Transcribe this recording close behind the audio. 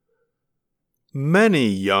Many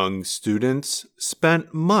young students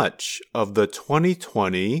spent much of the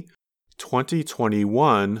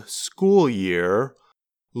 2020-2021 school year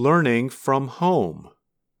learning from home.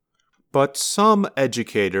 But some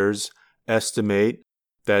educators estimate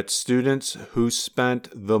that students who spent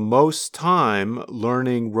the most time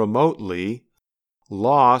learning remotely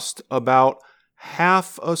lost about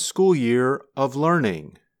half a school year of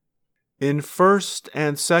learning. In first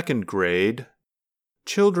and second grade,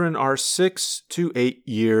 children are 6 to 8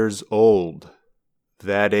 years old.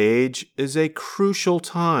 That age is a crucial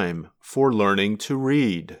time for learning to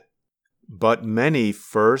read. But many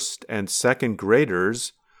first and second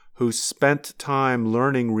graders who spent time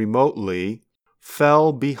learning remotely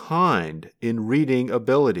fell behind in reading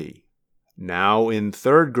ability. Now in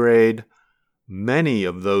third grade, many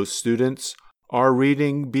of those students are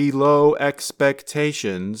reading below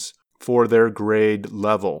expectations for their grade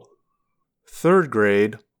level. Third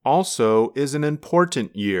grade also is an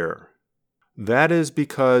important year. That is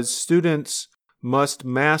because students must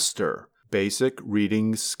master basic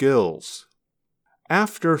reading skills.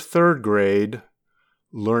 After third grade,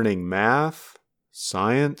 learning math,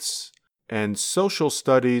 science, and social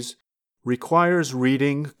studies requires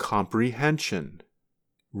reading comprehension.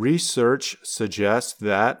 Research suggests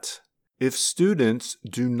that if students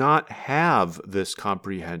do not have this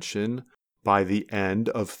comprehension by the end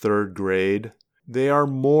of third grade, they are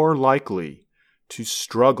more likely to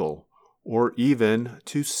struggle or even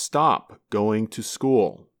to stop going to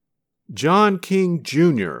school. John King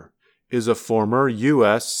Jr. is a former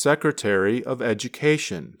U.S. Secretary of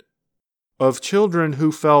Education. Of children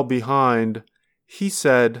who fell behind, he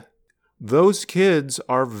said, "Those kids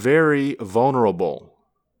are very vulnerable."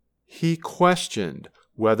 He questioned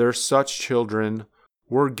whether such children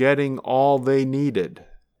were getting all they needed.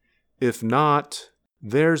 If not,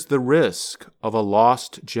 there's the risk of a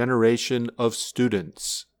lost generation of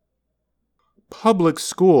students. Public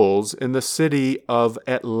schools in the city of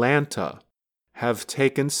Atlanta have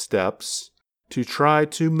taken steps to try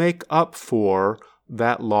to make up for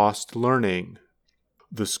that lost learning.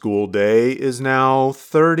 The school day is now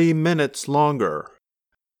 30 minutes longer,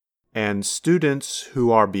 and students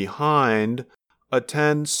who are behind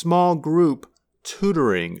attend small group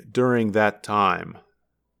tutoring during that time.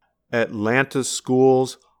 Atlanta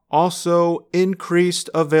schools also increased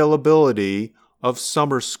availability of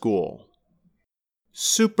summer school.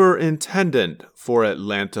 Superintendent for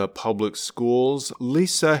Atlanta Public Schools,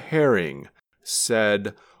 Lisa Herring,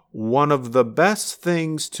 said one of the best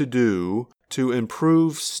things to do to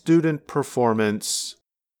improve student performance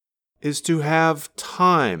is to have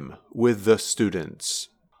time with the students.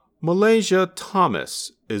 Malaysia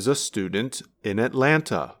Thomas is a student in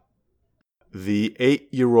Atlanta. The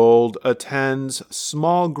 8-year-old attends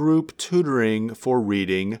small group tutoring for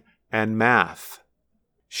reading and math.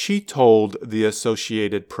 She told the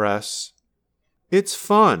Associated Press, "It's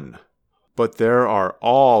fun, but there are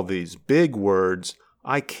all these big words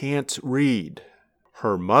I can't read."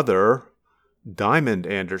 Her mother, Diamond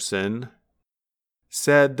Anderson,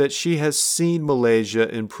 said that she has seen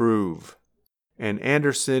Malaysia improve, and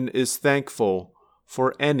Anderson is thankful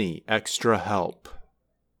for any extra help.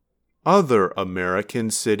 Other American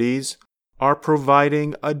cities are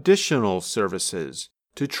providing additional services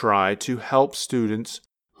to try to help students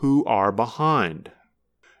who are behind.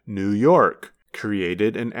 New York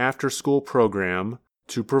created an after-school program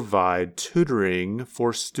to provide tutoring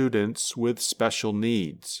for students with special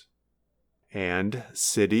needs. And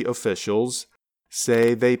city officials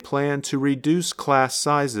say they plan to reduce class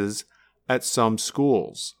sizes at some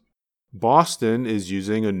schools. Boston is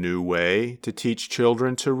using a new way to teach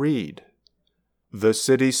children to read. The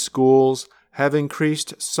city's schools have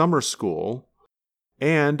increased summer school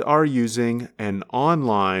and are using an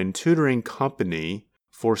online tutoring company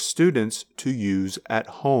for students to use at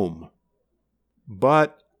home.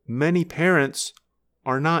 But many parents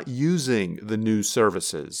are not using the new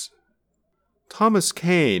services. Thomas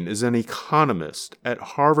Kane is an economist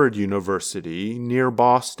at Harvard University near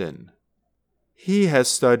Boston. He has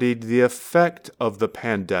studied the effect of the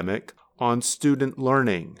pandemic on student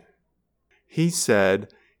learning. He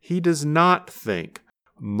said he does not think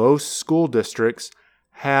most school districts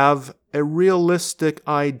have a realistic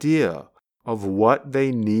idea of what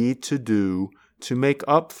they need to do to make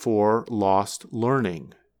up for lost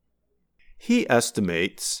learning. He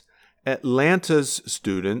estimates Atlanta's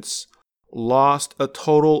students lost a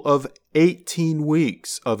total of 18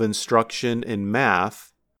 weeks of instruction in math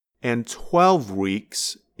and 12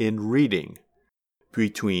 weeks in reading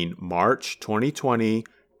between March 2020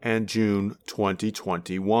 and June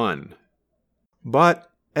 2021.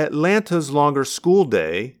 But Atlanta's longer school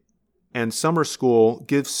day and summer school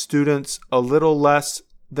gives students a little less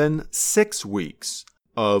than 6 weeks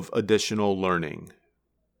of additional learning.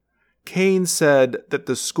 Kane said that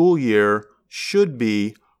the school year should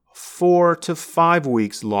be 4 to 5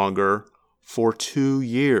 weeks longer for 2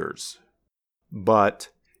 years. But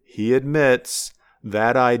he admits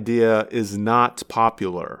that idea is not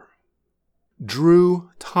popular.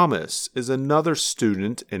 Drew Thomas is another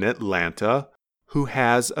student in Atlanta who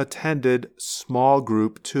has attended small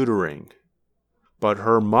group tutoring. But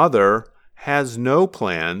her mother has no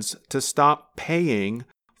plans to stop paying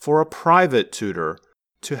for a private tutor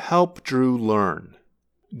to help Drew learn.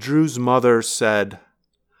 Drew's mother said,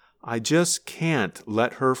 "I just can't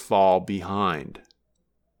let her fall behind."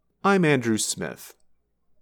 I'm Andrew Smith.